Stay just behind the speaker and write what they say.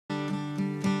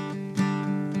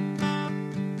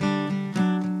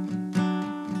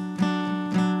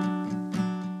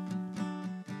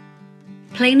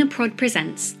Plain and Prod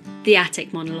presents The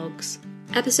Attic Monologues.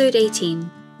 Episode 18,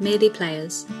 Merely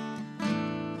Players.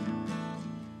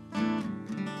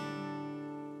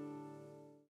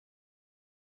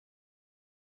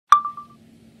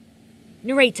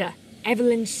 Narrator,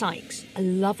 Evelyn Sykes, a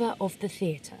lover of the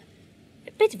theatre.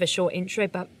 A bit of a short intro,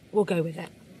 but we'll go with it.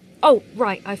 Oh,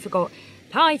 right, I forgot.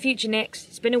 Hi, future Nicks.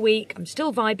 It's been a week. I'm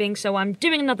still vibing, so I'm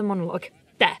doing another monologue.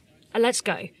 There, let's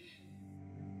go.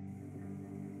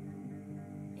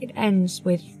 It ends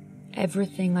with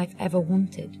everything I've ever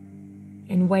wanted,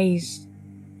 in ways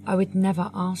I would never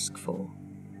ask for.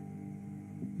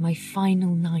 My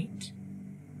final night,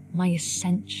 my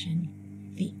ascension,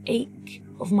 the ache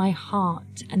of my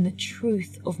heart and the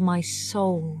truth of my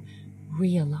soul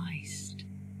realised.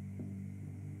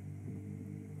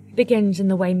 It begins in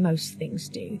the way most things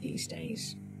do these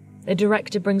days. The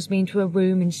director brings me into a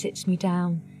room and sits me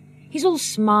down. He's all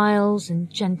smiles and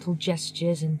gentle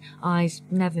gestures and eyes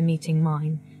never meeting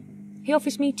mine. He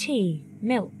offers me tea,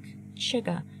 milk,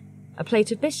 sugar, a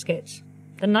plate of biscuits,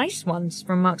 the nice ones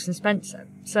from Marks and Spencer,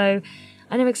 so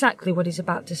I know exactly what he's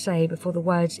about to say before the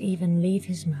words even leave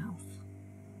his mouth.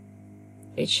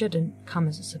 It shouldn't come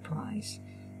as a surprise.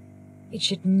 It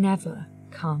should never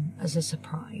come as a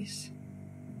surprise.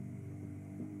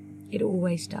 It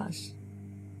always does.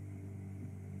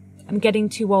 I'm getting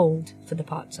too old for the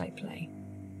parts I play.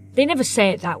 They never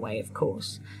say it that way, of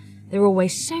course. They're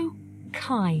always so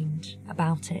kind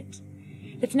about it.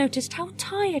 They've noticed how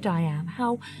tired I am,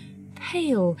 how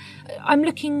pale. I'm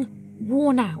looking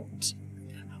worn out.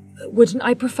 Wouldn't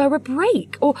I prefer a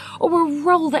break or a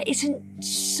role that isn't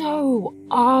so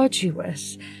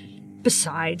arduous?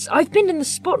 Besides, I've been in the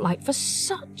spotlight for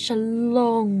such a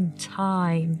long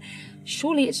time.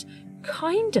 Surely it's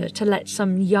kinder to let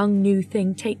some young new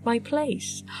thing take my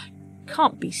place.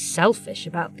 Can't be selfish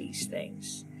about these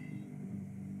things.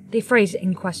 They phrase it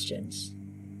in questions.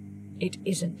 It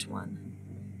isn't one.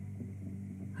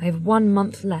 I have 1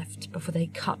 month left before they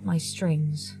cut my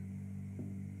strings.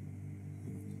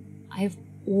 I have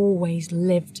always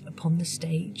lived upon the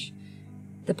stage.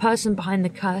 The person behind the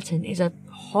curtain is a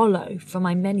hollow for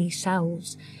my many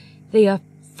selves. They are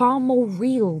far more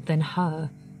real than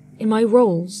her. In my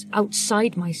roles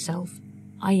outside myself,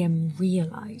 I am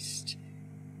realised.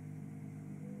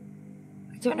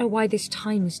 I don't know why this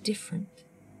time is different.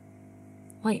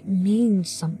 Why it means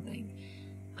something.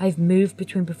 I've moved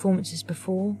between performances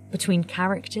before, between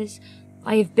characters.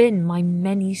 I have been my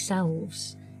many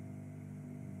selves.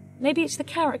 Maybe it's the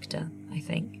character, I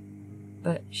think,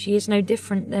 but she is no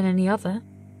different than any other.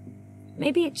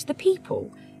 Maybe it's the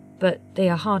people, but they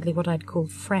are hardly what I'd call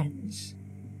friends.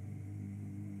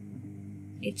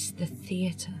 It's the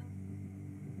theatre.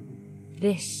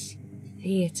 This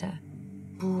theatre,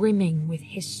 brimming with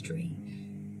history.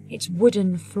 Its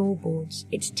wooden floorboards,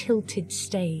 its tilted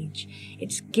stage,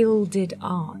 its gilded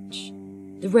arch,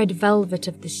 the red velvet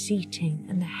of the seating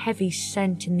and the heavy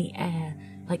scent in the air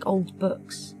like old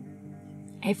books.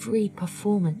 Every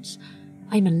performance,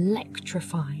 I'm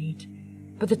electrified.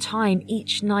 By the time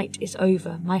each night is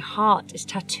over, my heart is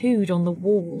tattooed on the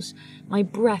walls. My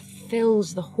breath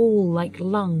fills the hall like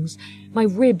lungs. My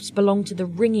ribs belong to the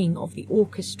ringing of the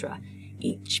orchestra.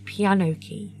 Each piano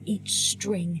key, each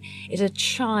string is a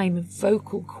chime of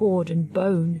vocal cord and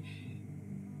bone.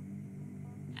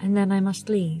 And then I must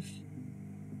leave.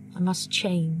 I must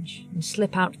change and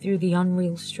slip out through the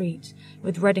unreal street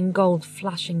with red and gold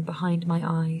flashing behind my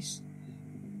eyes.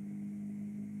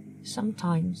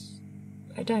 Sometimes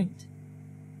I don't.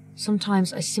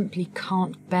 Sometimes I simply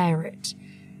can't bear it.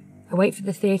 I wait for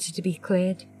the theatre to be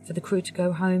cleared, for the crew to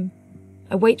go home.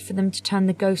 I wait for them to turn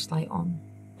the ghost light on,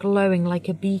 glowing like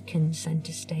a beacon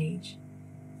centre stage.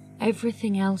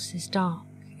 Everything else is dark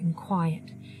and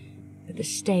quiet, but the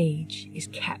stage is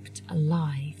kept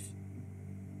alive.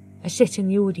 I sit in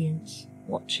the audience,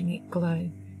 watching it glow.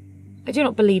 I do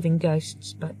not believe in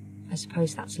ghosts, but I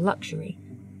suppose that's a luxury.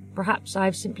 Perhaps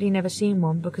I've simply never seen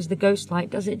one because the ghost light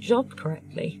does its job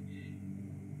correctly.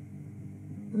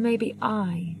 Or maybe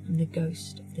I am the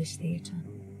ghost of this theatre.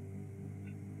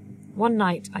 One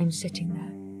night I'm sitting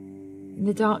there. In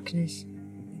the darkness,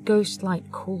 the ghost light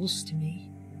calls to me.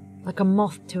 Like a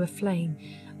moth to a flame,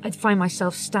 I'd find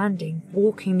myself standing,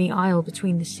 walking the aisle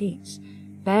between the seats,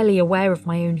 barely aware of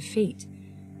my own feet.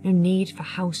 No need for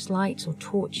house lights or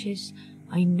torches.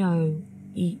 I know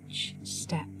each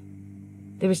step.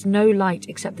 There is no light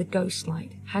except the ghost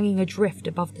light, hanging adrift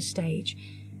above the stage.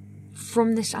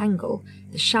 From this angle,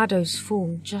 the shadows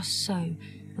fall just so,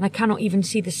 and I cannot even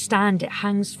see the stand it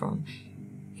hangs from.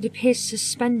 It appears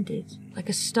suspended, like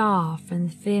a star from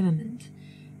the firmament.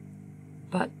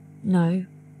 But no,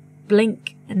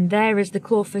 blink, and there is the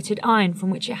claw-footed iron from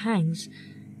which it hangs.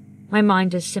 My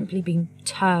mind has simply been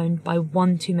turned by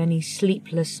one too many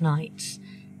sleepless nights.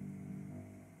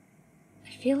 I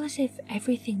feel as if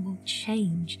everything will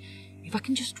change if I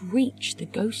can just reach the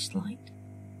ghost light.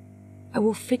 I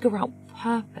will figure out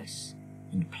purpose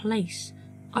and place.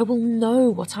 I will know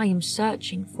what I am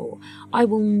searching for. I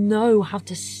will know how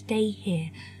to stay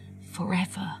here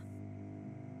forever.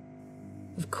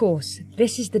 Of course,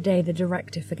 this is the day the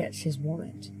director forgets his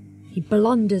wallet. He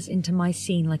blunders into my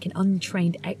scene like an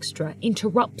untrained extra,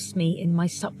 interrupts me in my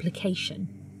supplication.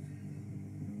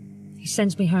 He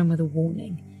sends me home with a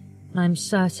warning, and I'm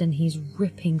certain he's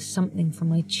ripping something from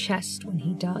my chest when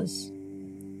he does.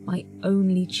 My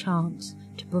only chance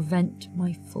to prevent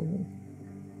my fall.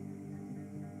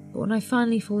 But when I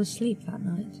finally fall asleep that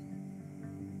night,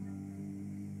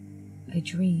 I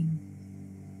dream.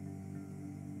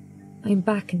 I am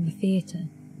back in the theatre,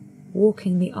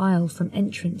 walking the aisle from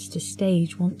entrance to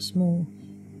stage once more,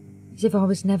 as if I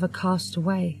was never cast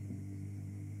away,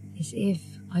 as if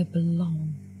I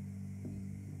belong.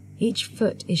 Each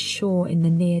foot is sure in the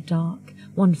near dark,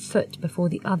 one foot before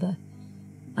the other.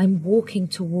 I'm walking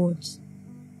towards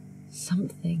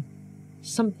something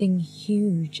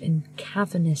huge and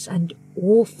cavernous and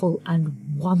awful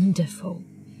and wonderful.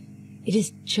 It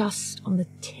is just on the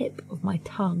tip of my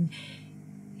tongue.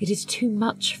 It is too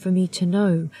much for me to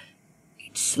know.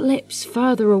 It slips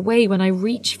further away when I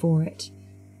reach for it.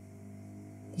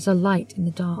 There's a light in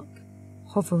the dark,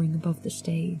 hovering above the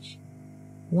stage.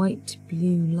 White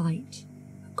blue light,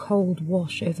 a cold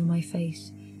wash over my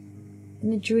face. In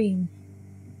the dream,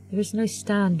 there is no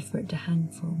stand for it to hang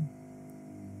from.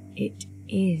 It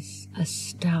is a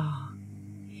star.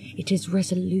 It is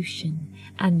resolution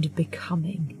and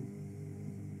becoming.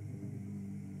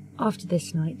 After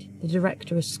this night, the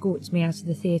director escorts me out of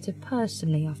the theatre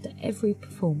personally after every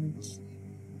performance.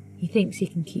 He thinks he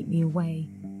can keep me away,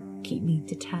 keep me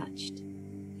detached.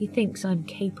 He thinks I'm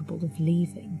capable of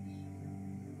leaving.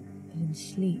 But in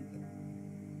sleep,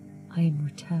 I am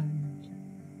returned.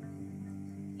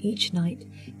 Each night,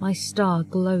 my star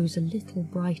glows a little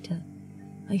brighter.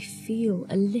 I feel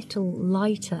a little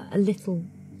lighter, a little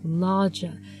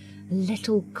larger, a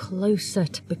little closer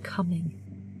to becoming.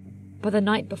 By the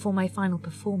night before my final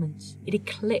performance, it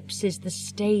eclipses the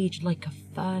stage like a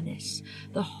furnace.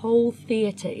 The whole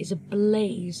theatre is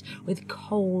ablaze with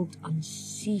cold,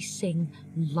 unceasing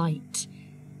light.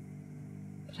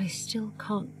 But I still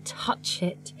can't touch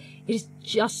it. It is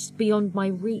just beyond my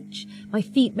reach. My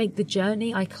feet make the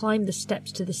journey. I climb the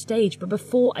steps to the stage, but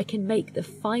before I can make the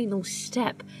final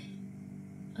step,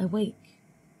 I wake,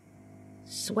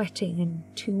 sweating and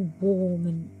too warm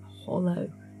and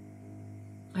hollow.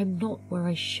 I'm not where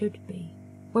I should be,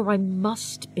 where I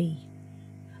must be.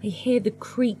 I hear the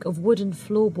creak of wooden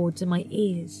floorboards in my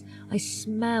ears. I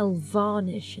smell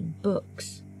varnish and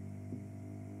books.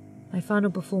 My final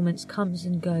performance comes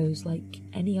and goes like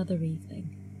any other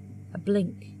evening. A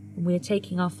blink, and we are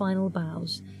taking our final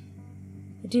bows.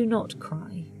 I do not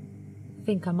cry. I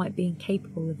think I might be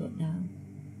incapable of it now.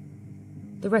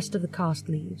 The rest of the cast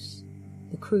leaves.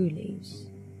 The crew leaves.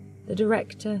 The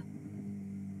director,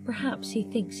 perhaps he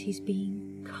thinks he's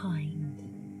being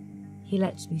kind. He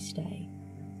lets me stay,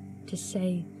 to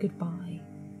say goodbye.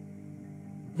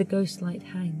 The ghost light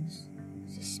hangs,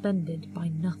 suspended by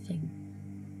nothing.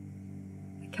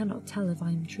 I cannot tell if I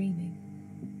am dreaming.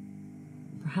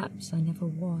 Perhaps I never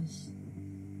was.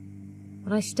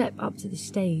 When I step up to the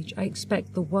stage, I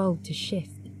expect the world to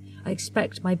shift. I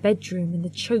expect my bedroom and the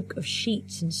choke of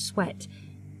sheets and sweat.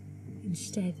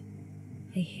 Instead,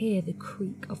 I hear the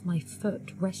creak of my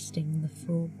foot resting on the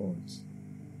floorboards.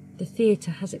 The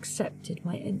theatre has accepted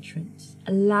my entrance,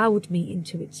 allowed me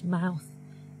into its mouth,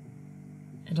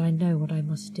 and I know what I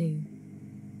must do.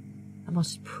 I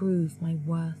must prove my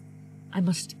worth. I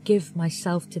must give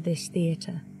myself to this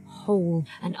theatre, whole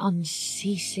and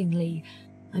unceasingly.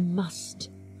 I must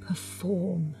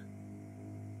perform.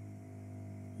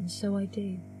 And so I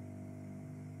do.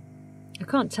 I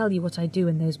can't tell you what I do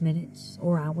in those minutes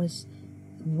or hours.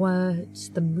 The words,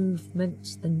 the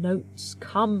movements, the notes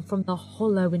come from the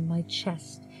hollow in my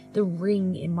chest, the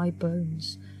ring in my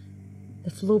bones.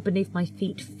 The floor beneath my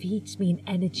feet feeds me an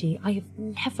energy I have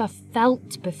never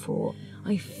felt before.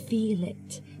 I feel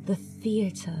it. The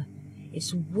theatre,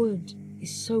 its wood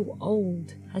is so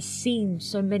old, has seen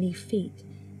so many feet.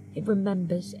 It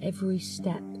remembers every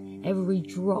step, every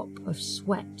drop of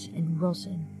sweat and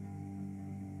rosin.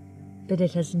 But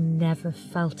it has never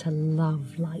felt a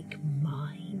love like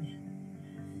mine.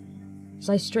 As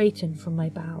I straighten from my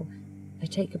bow, I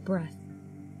take a breath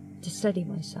to steady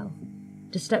myself,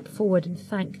 to step forward and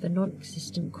thank the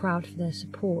non-existent crowd for their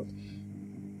support.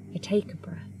 I take a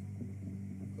breath.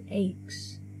 It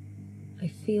aches. I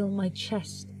feel my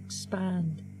chest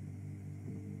expand.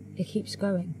 It keeps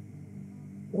going.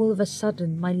 All of a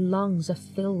sudden, my lungs are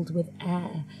filled with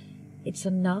air. It's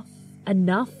enough, and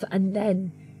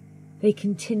then they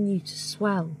continue to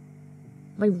swell.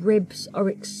 My ribs are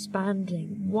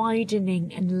expanding,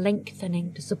 widening and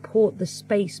lengthening to support the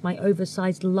space my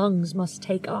oversized lungs must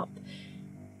take up.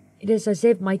 It is as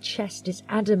if my chest is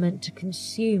adamant to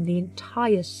consume the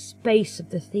entire space of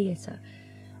the theatre.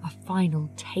 A final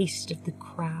taste of the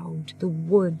crowd, the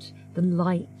wood, the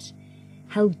light,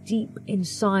 held deep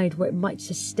inside where it might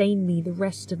sustain me the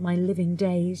rest of my living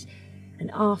days, an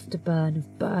afterburn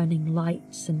of burning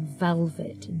lights and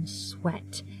velvet and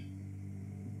sweat.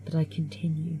 But I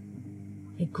continue.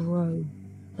 I grow,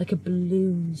 like a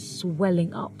balloon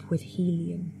swelling up with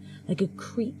helium, like a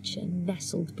creature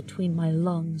nestled between my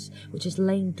lungs, which has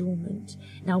lain dormant,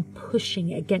 now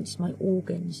pushing against my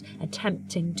organs,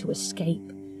 attempting to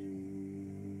escape.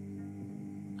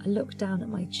 I look down at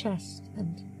my chest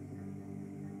and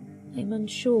I'm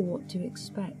unsure what to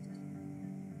expect.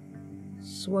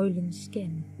 Swollen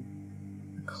skin,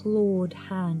 a clawed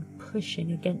hand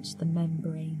pushing against the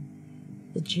membrane,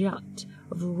 the jut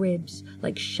of ribs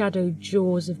like shadowed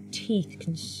jaws of teeth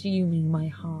consuming my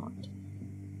heart.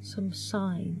 Some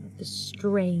sign of the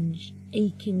strange,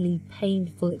 achingly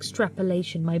painful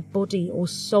extrapolation my body or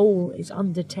soul is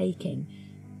undertaking.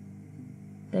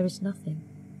 There is nothing.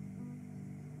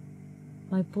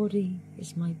 My body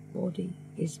is my body,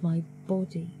 is my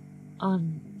body,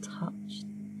 untouched.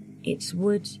 Its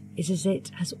wood is as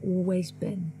it has always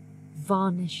been,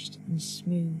 varnished and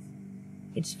smooth.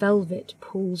 Its velvet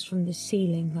pools from the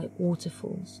ceiling like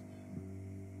waterfalls.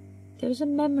 There is a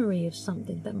memory of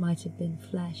something that might have been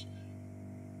flesh,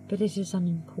 but it is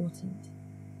unimportant.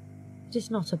 It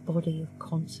is not a body of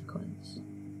consequence.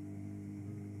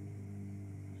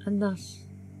 And thus,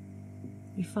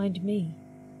 you find me,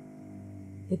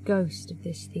 the ghost of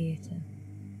this theatre.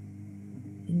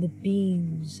 In the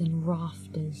beams and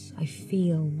rafters, I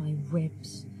feel my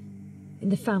ribs. In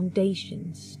the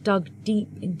foundations, dug deep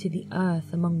into the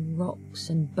earth among rocks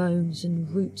and bones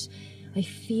and roots, I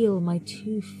feel my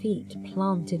 2 feet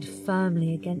planted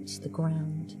firmly against the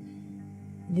ground.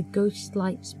 In the ghost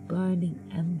light's burning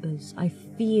embers, I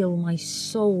feel my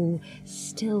soul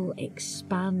still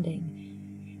expanding.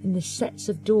 In the sets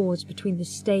of doors between the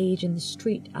stage and the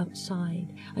street outside,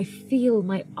 I feel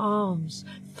my arms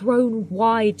thrown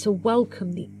wide to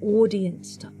welcome the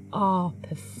audience to our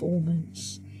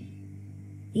performance.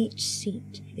 Each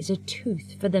seat is a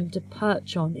tooth for them to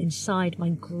perch on inside my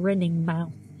grinning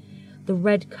mouth. The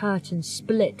red curtain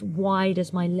split wide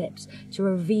as my lips to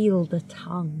reveal the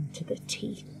tongue to the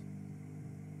teeth.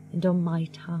 And on my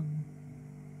tongue,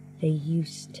 they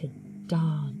used to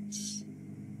dance.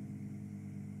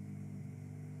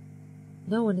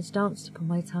 No one has danced upon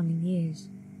my tongue in years,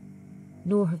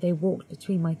 nor have they walked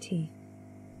between my teeth.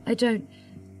 I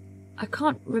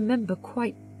can't remember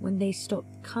quite when they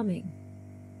stopped coming.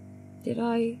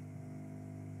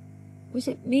 Was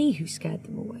it me who scared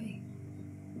them away?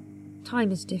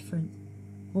 Time is different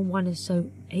when one is so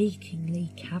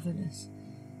achingly cavernous,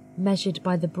 measured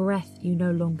by the breath you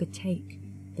no longer take,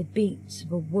 the beats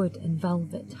of a wood and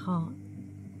velvet heart.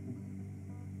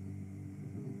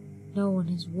 No one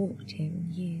has walked here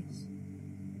in years.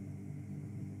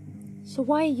 So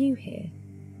why are you here?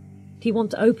 Do you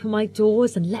want to open my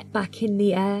doors and let back in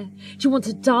the air? Do you want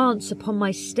to dance upon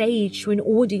my stage to an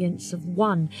audience of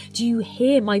one? Do you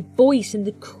hear my voice in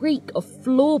the creak of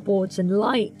floorboards and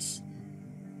lights?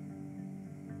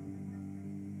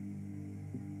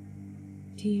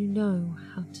 Do you know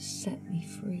how to set me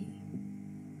free?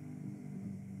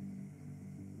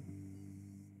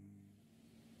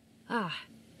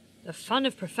 The fun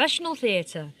of professional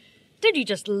theatre. Don't you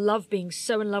just love being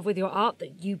so in love with your art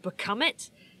that you become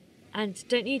it? And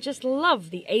don't you just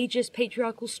love the ageist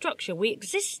patriarchal structure we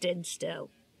exist in still?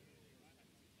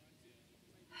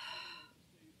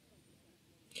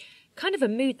 Kind of a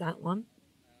mood, that one.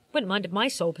 Wouldn't mind if my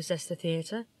soul possessed the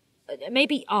theatre.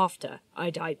 Maybe after I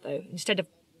died, though, instead of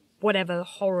whatever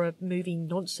horror movie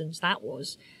nonsense that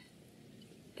was.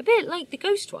 A bit like the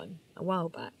ghost one a while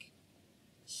back.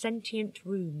 Sentient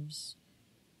rooms.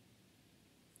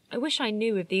 I wish I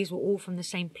knew if these were all from the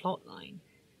same plot line.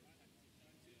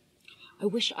 I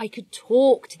wish I could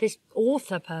talk to this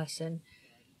author person.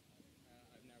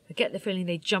 I get the feeling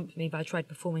they'd jump me if I tried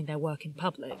performing their work in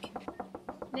public.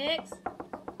 Nix?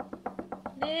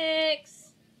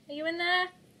 Nix? Are you in there?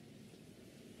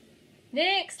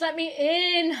 Nix, let me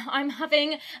in. I'm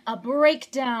having a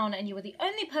breakdown, and you are the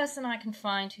only person I can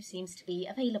find who seems to be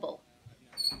available.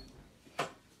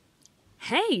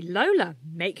 Hey, Lola,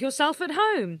 make yourself at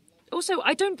home. Also,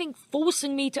 I don't think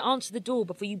forcing me to answer the door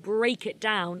before you break it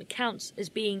down counts as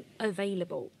being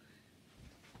available.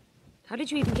 How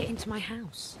did you even get into my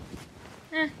house?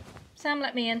 Sam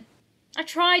let me in. I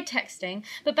tried texting,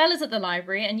 but Bella's at the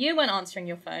library and you weren't answering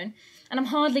your phone, and I'm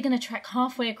hardly going to trek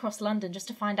halfway across London just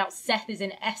to find out Seth is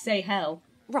in essay hell.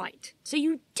 Right, so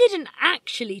you didn't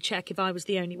actually check if I was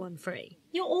the only one free.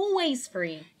 You're always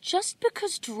free. Just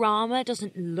because drama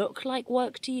doesn't look like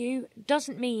work to you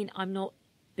doesn't mean I'm not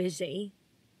busy.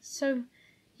 So,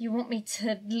 you want me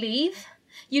to leave?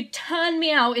 You'd turn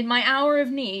me out in my hour of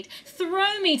need,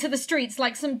 throw me to the streets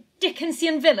like some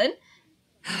Dickensian villain?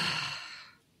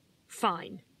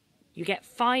 Fine. You get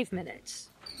 5 minutes.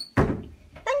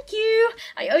 Thank you.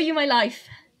 I owe you my life.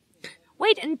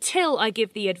 Wait until I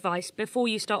give the advice before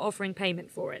you start offering payment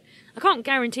for it. I can't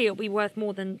guarantee it'll be worth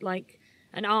more than, like,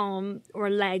 an arm or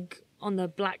a leg on the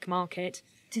black market.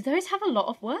 Do those have a lot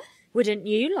of worth? Wouldn't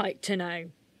you like to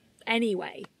know?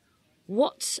 Anyway,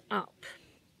 what's up?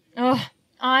 Oh,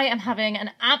 I am having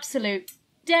an absolute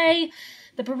day.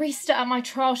 The barista at my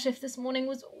trial shift this morning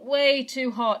was way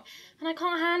too hot, and I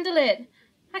can't handle it.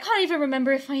 I can't even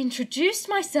remember if I introduced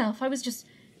myself. I was just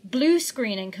blue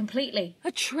screening completely.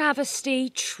 A travesty,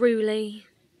 truly.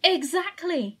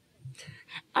 Exactly.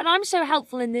 And I'm so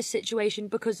helpful in this situation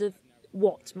because of,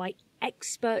 what, my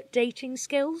expert dating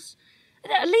skills?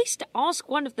 At least ask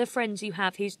one of the friends you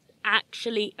have who's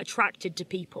actually attracted to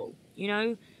people, you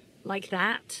know? Like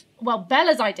that. Well,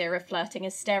 Bella's idea of flirting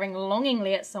is staring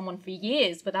longingly at someone for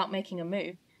years without making a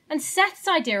move. And Seth's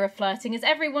idea of flirting is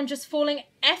everyone just falling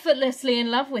effortlessly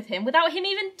in love with him without him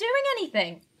even doing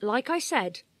anything. Like I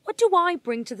said, what do I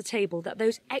bring to the table that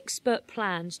those expert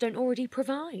plans don't already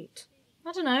provide?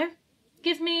 I don't know.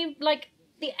 Give me, like,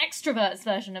 the extrovert's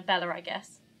version of Bella, I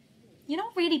guess. You're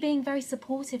not really being very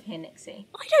supportive here, Nixie.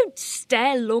 I don't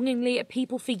stare longingly at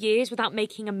people for years without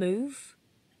making a move.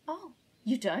 Oh,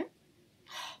 you don't?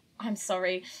 I'm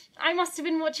sorry. I must have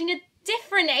been watching a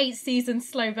different 8-season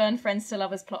slow burn Friends to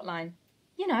Lovers plotline.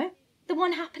 You know, the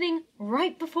one happening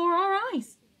right before our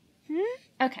eyes.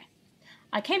 Okay.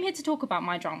 I came here to talk about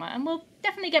my drama, and we'll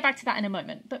definitely get back to that in a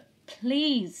moment. But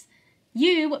please,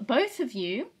 you, both of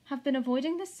you, have been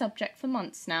avoiding this subject for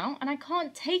months now, and I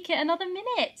can't take it another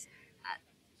minute.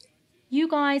 You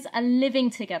guys are living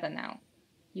together now.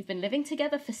 You've been living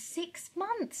together for 6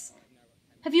 months.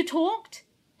 Have you talked?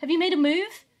 Have you made a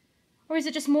move? Or is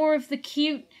it just more of the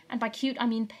cute, and by cute I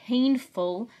mean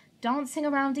painful, dancing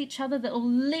around each other that'll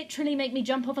literally make me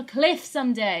jump off a cliff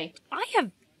someday? I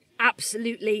have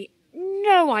absolutely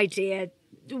no idea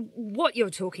what you're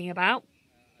talking about.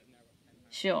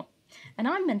 Sure. And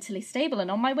I'm mentally stable and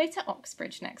on my way to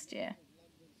Oxbridge next year.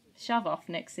 Shove off,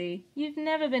 Nixie. You've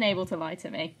never been able to lie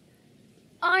to me.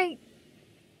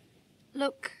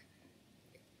 Look,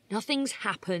 nothing's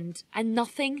happened and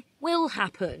nothing will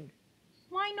happen.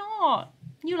 Why not?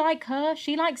 You like her,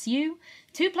 she likes you.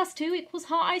 2 + 2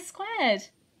 = I squared.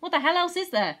 What the hell else is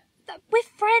there? We're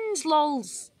friends,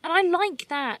 lols. And I like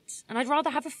that. And I'd rather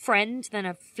have a friend than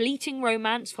a fleeting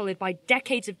romance followed by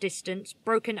decades of distance,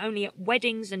 broken only at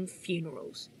weddings and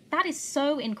funerals. That is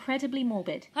so incredibly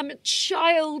morbid. I'm a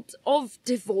child of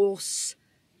divorce.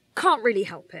 Can't really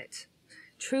help it.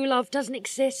 True love doesn't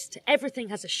exist. Everything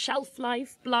has a shelf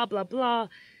life, blah, blah, blah.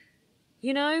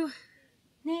 You know?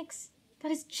 Nix,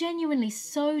 that is genuinely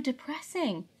so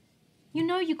depressing. You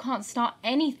know you can't start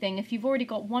anything if you've already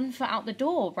got one foot out the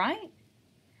door, right?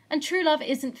 And true love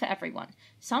isn't for everyone.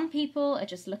 Some people are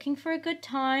just looking for a good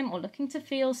time or looking to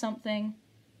feel something.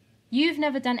 You've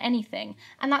never done anything,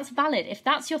 and that's valid if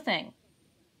that's your thing.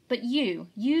 But you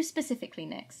specifically,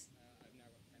 Nix.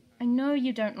 I know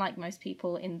you don't like most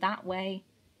people in that way,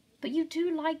 but you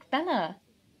do like Bella.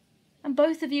 And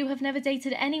both of you have never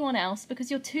dated anyone else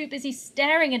because you're too busy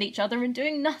staring at each other and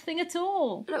doing nothing at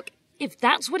all. Look, if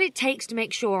that's what it takes to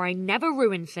make sure I never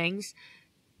ruin things,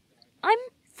 I'm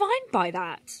fine by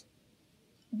that.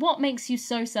 What makes you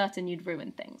so certain you'd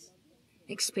ruin things?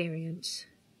 Experience.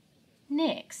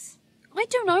 Nix. I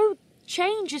don't know.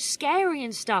 Change is scary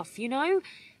and stuff, you know?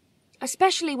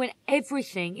 Especially when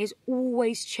everything is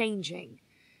always changing.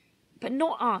 But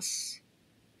not us.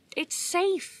 It's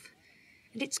safe.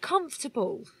 And it's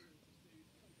comfortable.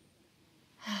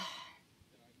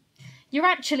 You're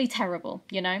actually terrible,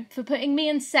 you know, for putting me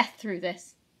and Seth through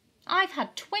this. I've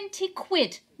had 20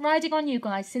 quid riding on you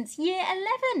guys since year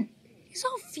 11. Is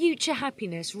our future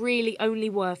happiness really only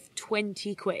worth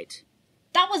 20 quid?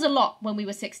 That was a lot when we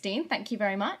were 16, thank you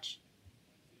very much.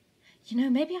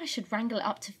 Maybe I should wrangle it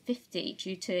up to 50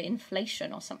 due to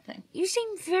inflation or something. You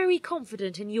seem very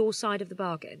confident in your side of the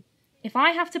bargain. If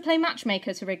I have to play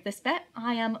matchmaker to rig this bet,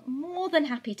 I am more than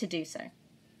happy to do so.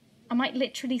 I might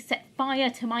literally set fire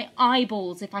to my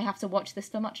eyeballs if I have to watch this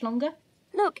for much longer.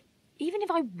 Look, even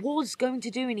if I was going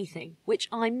to do anything, which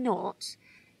I'm not,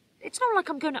 it's not like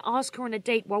I'm going to ask her on a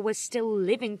date while we're still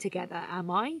living together, am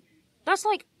I? That's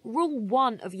like rule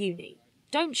 1 of uni.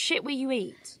 Don't shit where you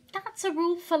eat. That's a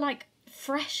rule for,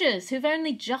 freshers who've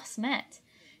only just met,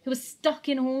 who are stuck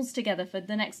in halls together for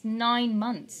the next 9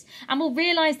 months, and will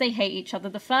realise they hate each other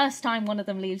the first time one of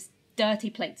them leaves dirty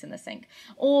plates in the sink,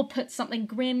 or puts something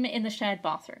grim in the shared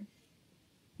bathroom.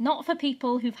 Not for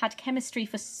people who've had chemistry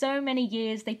for so many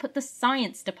years they put the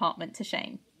science department to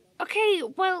shame. Okay,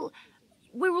 well,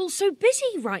 we're all so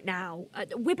busy right now.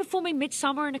 We're performing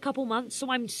Midsummer in a couple months,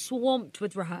 so I'm swamped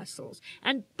with rehearsals.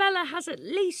 And Bella has at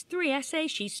least 3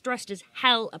 essays she's stressed as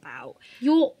hell about.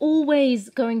 You're always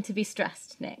going to be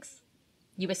stressed, Nix.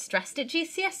 You were stressed at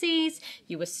GCSEs,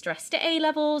 you were stressed at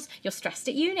A-levels, you're stressed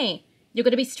at uni. You're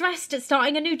going to be stressed at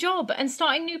starting a new job and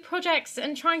starting new projects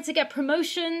and trying to get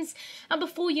promotions. And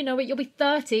before you know it, you'll be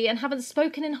 30 and haven't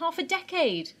spoken in half a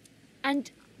decade.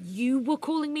 And you were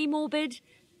calling me morbid?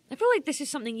 I feel like this is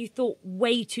something you thought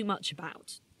way too much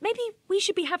about. Maybe we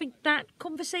should be having that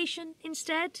conversation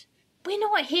instead? We're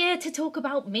not here to talk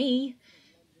about me.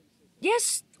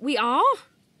 Yes, we are.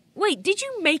 Wait, did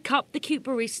you make up the cute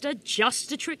barista just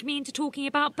to trick me into talking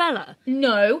about Bella?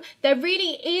 No, there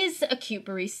really is a cute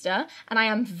barista, and I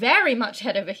am very much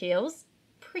head over heels.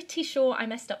 Pretty sure I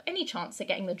messed up any chance at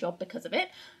getting the job because of it.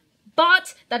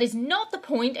 But that is not the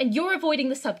point, and you're avoiding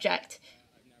the subject.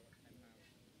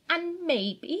 And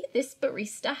maybe this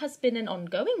barista has been an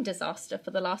ongoing disaster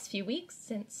for the last few weeks,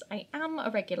 since I am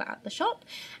a regular at the shop,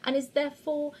 and is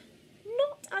therefore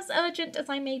not as urgent as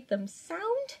I made them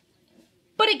sound.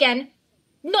 But again,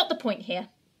 not the point here.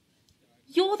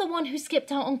 You're the one who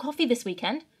skipped out on coffee this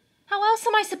weekend. How else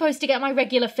am I supposed to get my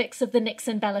regular fix of the Nix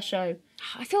and Bella show?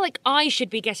 I feel like I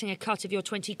should be getting a cut of your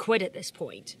 20 quid at this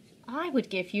point. I would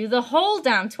give you the whole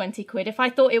damn 20 quid if I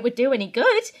thought it would do any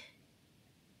good.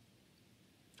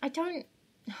 I don't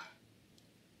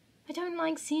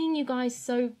like seeing you guys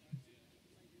so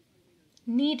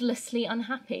needlessly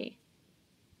unhappy.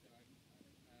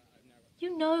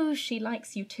 You know she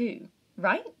likes you too,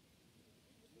 right?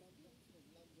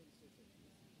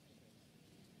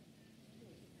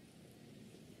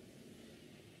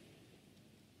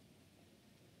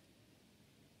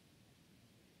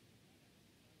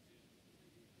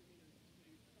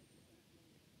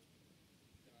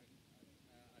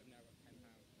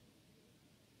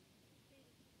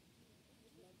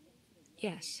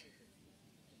 Yes.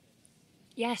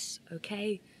 Yes,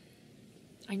 okay.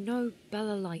 I know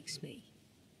Bella likes me.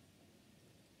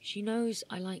 She knows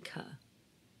I like her.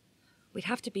 We'd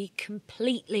have to be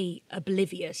completely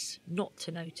oblivious not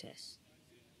to notice.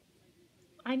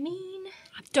 I mean...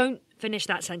 Don't finish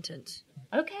that sentence.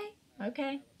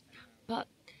 Okay. But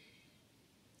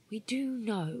we do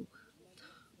know.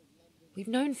 We've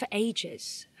known for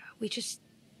ages. We just...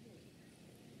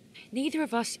 Neither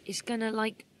of us is gonna,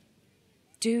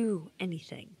 do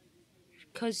anything.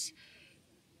 Because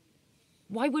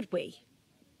why would we?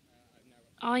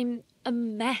 I'm a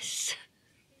mess.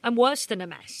 I'm worse than a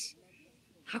mess.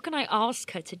 How can I ask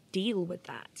her to deal with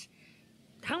that?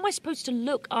 How am I supposed to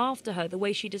look after her the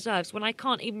way she deserves when I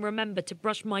can't even remember to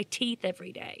brush my teeth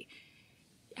every day?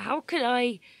 How could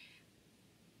I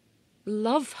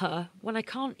love her when I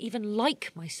can't even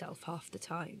like myself half the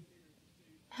time?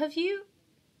 Have you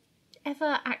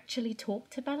ever actually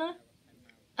talked to Bella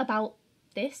about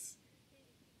this?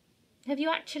 Have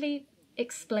you actually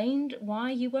explained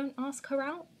why you won't ask her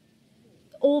out?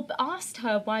 Or asked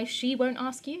her why she won't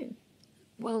ask you?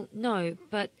 Well, no,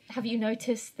 but... Have you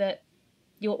noticed that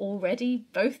you're already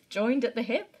both joined at the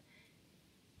hip?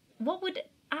 What would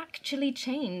actually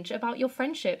change about your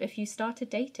friendship if you started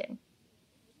dating?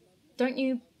 Don't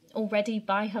you already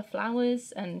buy her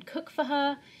flowers and cook for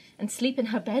her and sleep in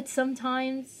her bed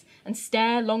sometimes and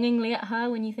stare longingly at her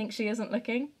when you think she isn't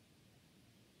looking?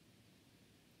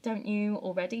 Don't you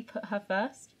already put her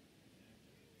first?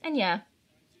 And yeah,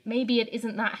 maybe it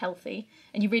isn't that healthy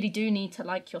and you really do need to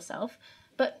like yourself,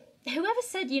 but whoever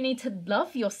said you need to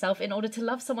love yourself in order to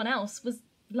love someone else was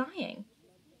lying.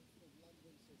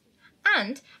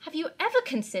 And have you ever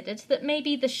considered that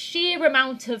maybe the sheer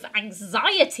amount of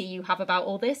anxiety you have about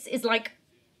all this is,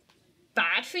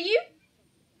 bad for you?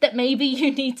 That maybe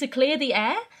you need to clear the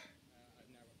air?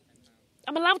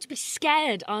 I'm allowed to be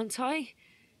scared, aren't I?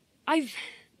 I've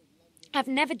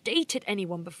never dated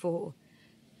anyone before.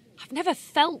 I've never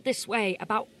felt this way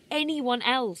about anyone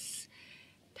else.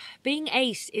 Being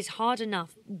ace is hard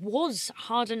enough, was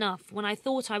hard enough when I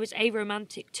thought I was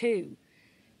aromantic too.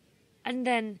 And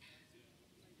then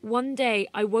one day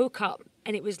I woke up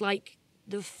and it was like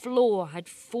the floor had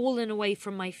fallen away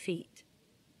from my feet.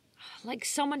 Like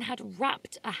someone had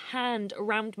wrapped a hand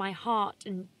around my heart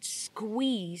and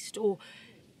squeezed or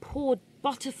poured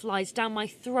butterflies down my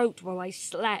throat while I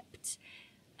slept.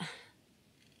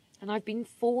 And I've been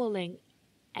falling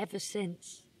ever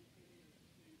since.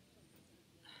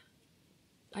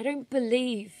 I don't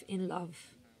believe in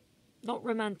love. Not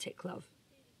romantic love.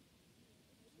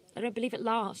 I don't believe it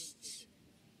lasts.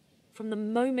 From the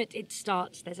moment it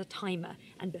starts, there's a timer,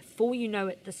 and before you know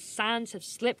it, the sands have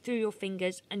slipped through your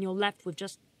fingers and you're left with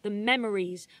just the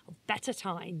memories of better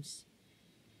times.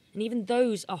 And even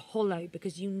those are hollow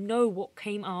because you know what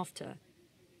came after.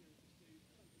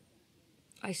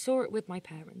 I saw it with my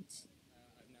parents.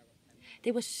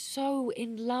 They were so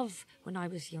in love when I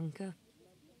was younger.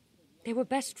 They were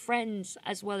best friends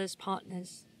as well as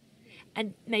partners.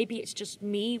 And maybe it's just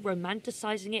me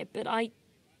romanticizing it, but I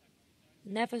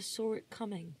never saw it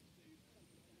coming.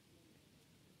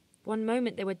 One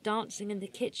moment they were dancing in the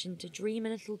kitchen to dream a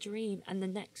little dream, and the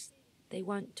next they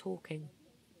weren't talking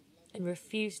and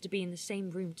refused to be in the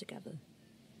same room together.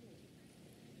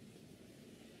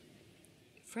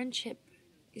 Friendship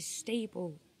is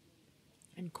stable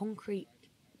and concrete.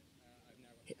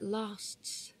 It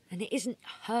lasts, and it isn't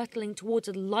hurtling towards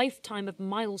a lifetime of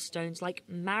milestones like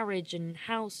marriage and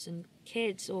house and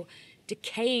kids, or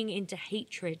decaying into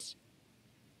hatred.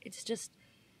 It's just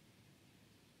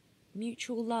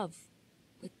mutual love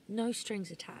with no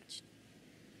strings attached.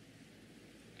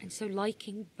 And so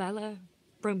liking Bella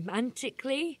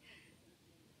romantically,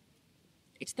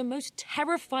 it's the most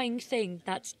terrifying thing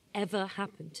that's ever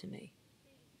happened to me.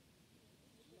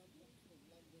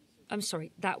 I'm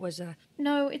sorry, that was a...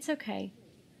 No, it's okay.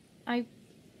 I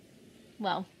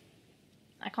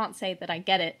can't say that I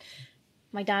get it.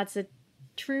 My dads are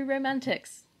true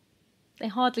romantics. They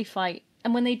hardly fight,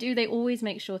 and when they do, they always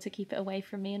make sure to keep it away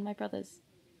from me and my brothers.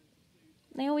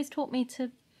 They always taught me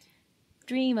to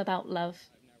dream about love,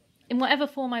 in whatever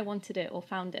form I wanted it or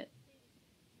found it.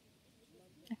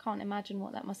 I can't imagine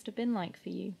what that must have been like for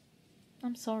you.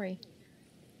 I'm sorry.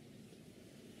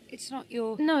 It's not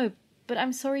your... No, but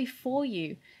I'm sorry for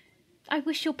you. I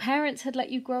wish your parents had let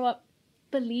you grow up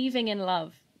believing in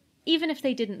love, even if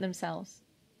they didn't themselves.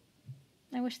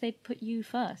 I wish they'd put you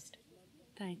first.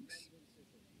 Thanks.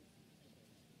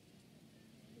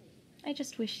 I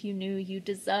just wish you knew you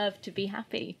deserved to be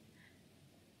happy.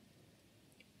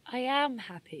 I am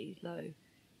happy, Lo.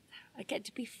 I get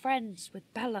to be friends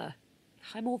with Bella.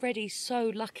 I'm already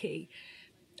so lucky.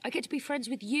 I get to be friends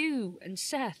with you and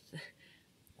Seth.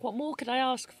 What more could I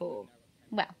ask for?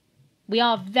 Well, we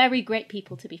are very great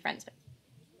people to be friends with.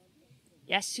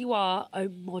 Yes, you are, oh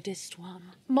modest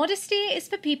one. Modesty is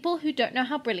for people who don't know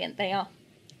how brilliant they are.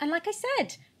 And like I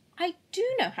said, I do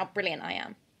know how brilliant I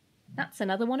am. That's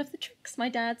another one of the tricks my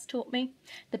dad's taught me.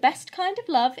 The best kind of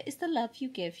love is the love you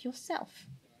give yourself.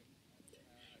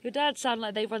 Your dad sound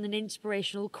like they run an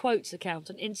inspirational quotes account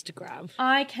on Instagram.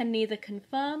 I can neither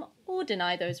confirm or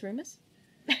deny those rumours.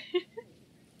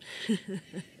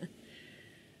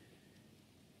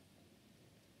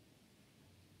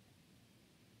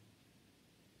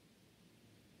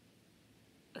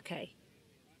 Okay.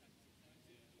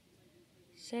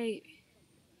 Say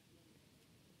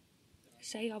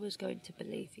I was going to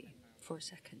believe you for a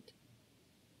second.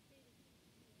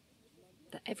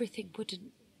 That everything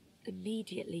wouldn't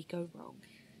immediately go wrong.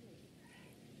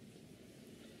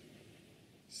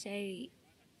 Say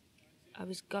I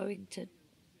was going to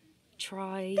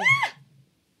try,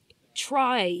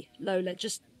 Lola,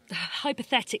 just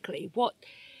hypothetically, what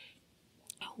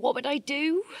would I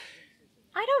do?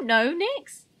 I don't know,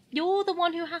 Nix. You're the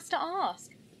one who has to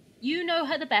ask. You know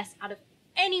her the best out of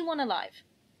anyone alive.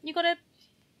 You gotta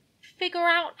figure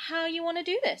out how you want to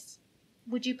do this.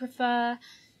 Would you prefer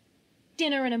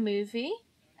dinner and a movie,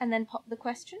 and then pop the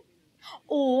question?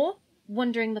 Or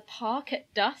wandering the park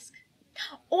at dusk?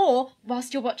 Or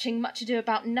whilst you're watching Much Ado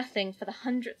About Nothing for the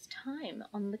 100th time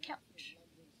on the couch?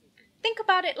 Think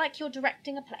about it like you're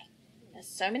directing a play. There's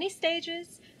so many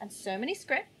stages and so many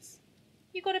scripts.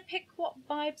 You gotta pick what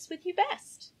vibes with you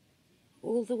best.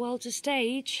 All the world's a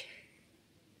stage.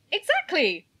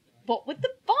 Exactly! What would the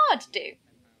bard do?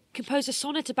 Compose a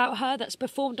sonnet about her that's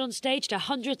performed on stage to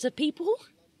hundreds of people?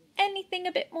 Anything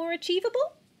a bit more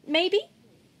achievable? Maybe?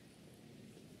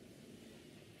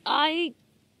 I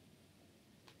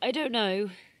don't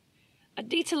know.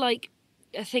 I'd need to,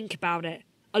 think about it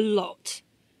a lot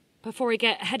before I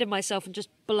get ahead of myself and just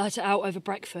blurt it out over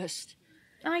breakfast.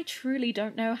 I truly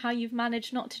don't know how you've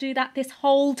managed not to do that this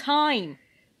whole time.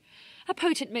 A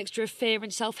potent mixture of fear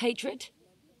and self-hatred.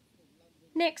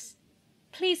 Nix,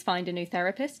 please find a new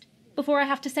therapist before I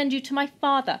have to send you to my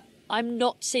father. I'm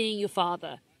not seeing your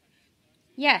father.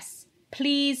 Yes,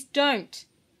 please don't.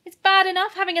 It's bad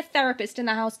enough having a therapist in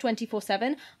the house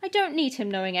 24/7. I don't need him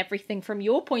knowing everything from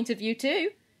your point of view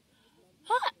too.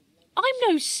 I'm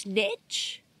no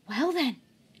snitch. Well then,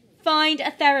 find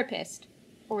a therapist.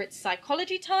 Or it's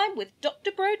psychology time with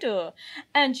Dr. Brodeur,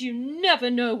 and you never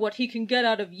know what he can get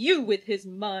out of you with his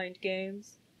mind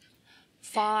games.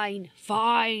 Fine.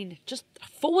 Just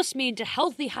force me into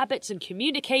healthy habits and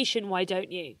communication, why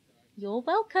don't you? You're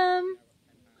welcome.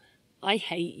 I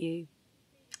hate you.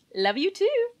 Love you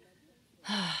too.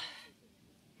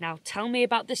 Now tell me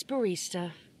about this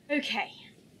barista. Okay,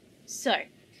 so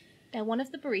they're one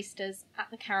of the baristas at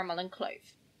the Caramel and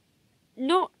Clove.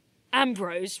 Not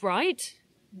Ambrose, right?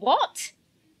 What?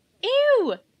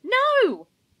 Ew! No!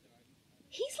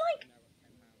 He's like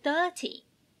 30.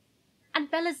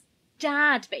 And Bella's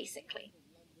dad, basically.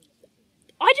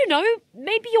 I don't know.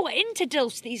 Maybe you're into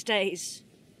DILFs these days.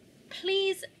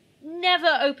 Please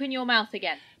never open your mouth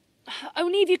again.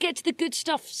 Only if you get to the good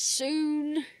stuff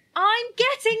soon. I'm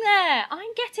getting there.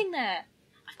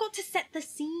 I've got to set the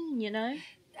scene, you know.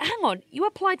 Hang on, you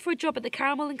applied for a job at the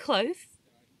Caramel and Clove?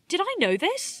 Did I know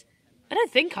this? I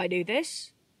don't think I knew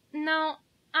this. No,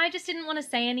 I just didn't want to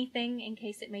say anything in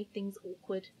case it made things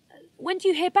awkward. When do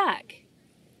you hear back?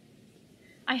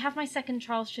 I have my second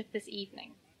trial shift this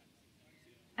evening.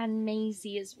 And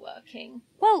Maisie is working.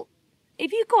 Well,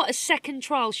 if you got a second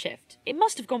trial shift, it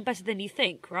must have gone better than you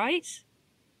think, right?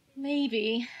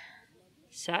 Maybe.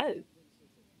 So,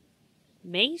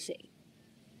 Maisie,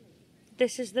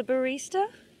 this is the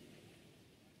barista?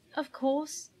 Of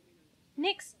course.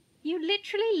 Nix, you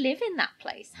literally live in that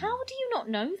place. How do you not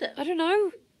know them? I don't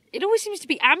know. It always seems to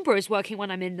be Ambrose working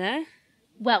when I'm in there.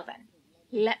 Well then,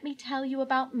 let me tell you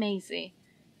about Maisie.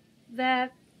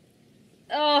 They're...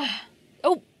 Oh,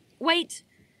 wait.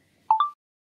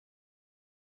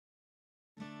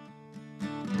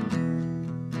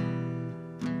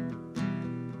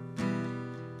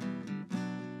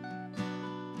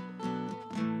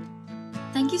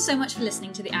 Thank you so much for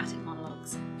listening to the Attic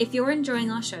Monologues. If you're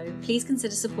enjoying our show, please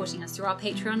consider supporting us through our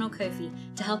Patreon or Ko-fi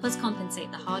to help us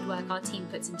compensate the hard work our team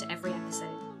puts into every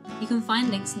episode. You can find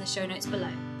links in the show notes below.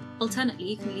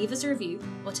 Alternatively, you can leave us a review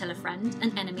or tell a friend,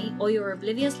 an enemy, or your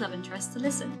oblivious love interest to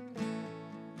listen.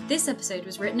 This episode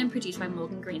was written and produced by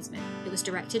Morgan Greensmith. It was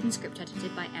directed and script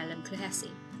edited by Eilidh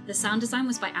Clohessy. The sound design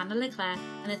was by LeClair,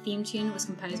 and the theme tune was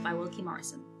composed by Wilkie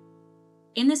Morrison.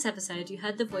 In this episode, you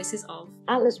heard the voices of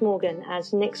Atlas Morgan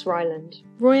as Nix Ryland,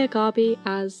 Roya Gharbi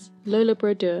as Lola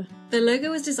Brodeur. The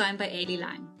logo was designed by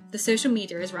Eilidh. The social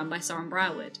media is run by Soren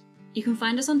Briarwood. You can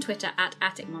find us on Twitter at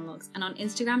Attic Monologues and on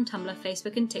Instagram, Tumblr,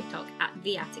 Facebook and TikTok at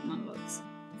The Attic Monologues.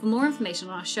 For more information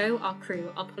on our show, our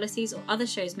crew, our policies or other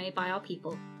shows made by our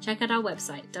people, check out our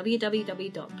website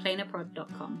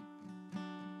www.planerprod.com.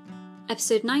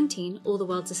 Episode 19, All the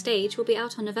World's a Stage, will be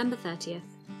out on November 30th.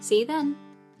 See you then!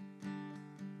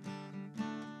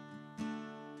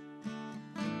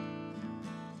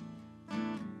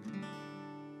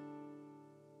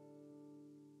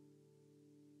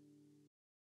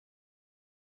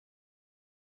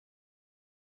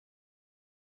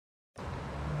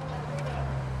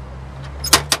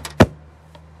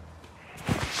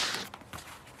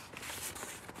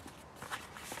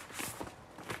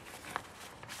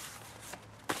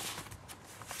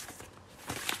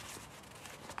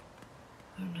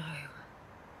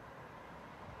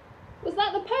 Was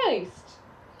that the post?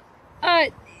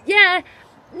 Yeah.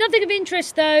 Nothing of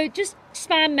interest, though. Just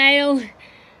spam mail.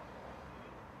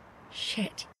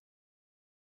 Shit.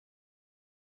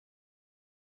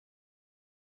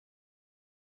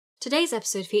 Today's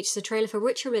episode features a trailer for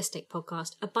Ritualistic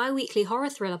Podcast, a bi-weekly horror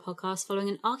thriller podcast following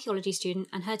an archaeology student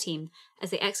and her team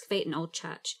as they excavate an old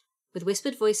church. With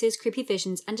whispered voices, creepy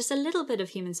visions, and just a little bit of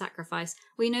human sacrifice,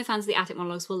 we know fans of the Attic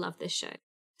Monologues will love this show.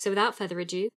 So without further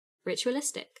ado,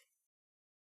 Ritualistic.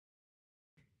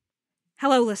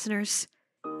 Hello, listeners.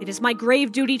 It is my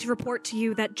grave duty to report to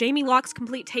you that Jamie Locke's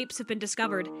complete tapes have been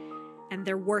discovered, and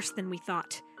they're worse than we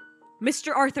thought.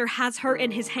 Mr. Arthur has her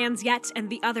in his hands yet, and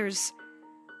the others,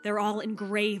 they're all in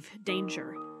grave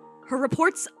danger. Her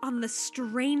reports on the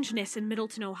strangeness in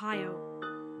Middleton, Ohio,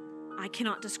 I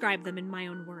cannot describe them in my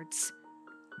own words.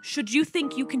 Should you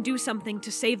think you can do something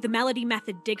to save the Melody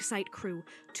Method dig site crew,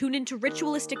 tune into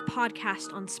Ritualistic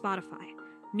Podcast on Spotify.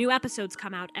 New episodes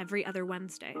come out every other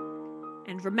Wednesday.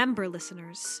 And remember,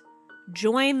 listeners,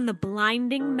 join the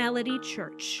Blinding Melody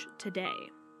Church today.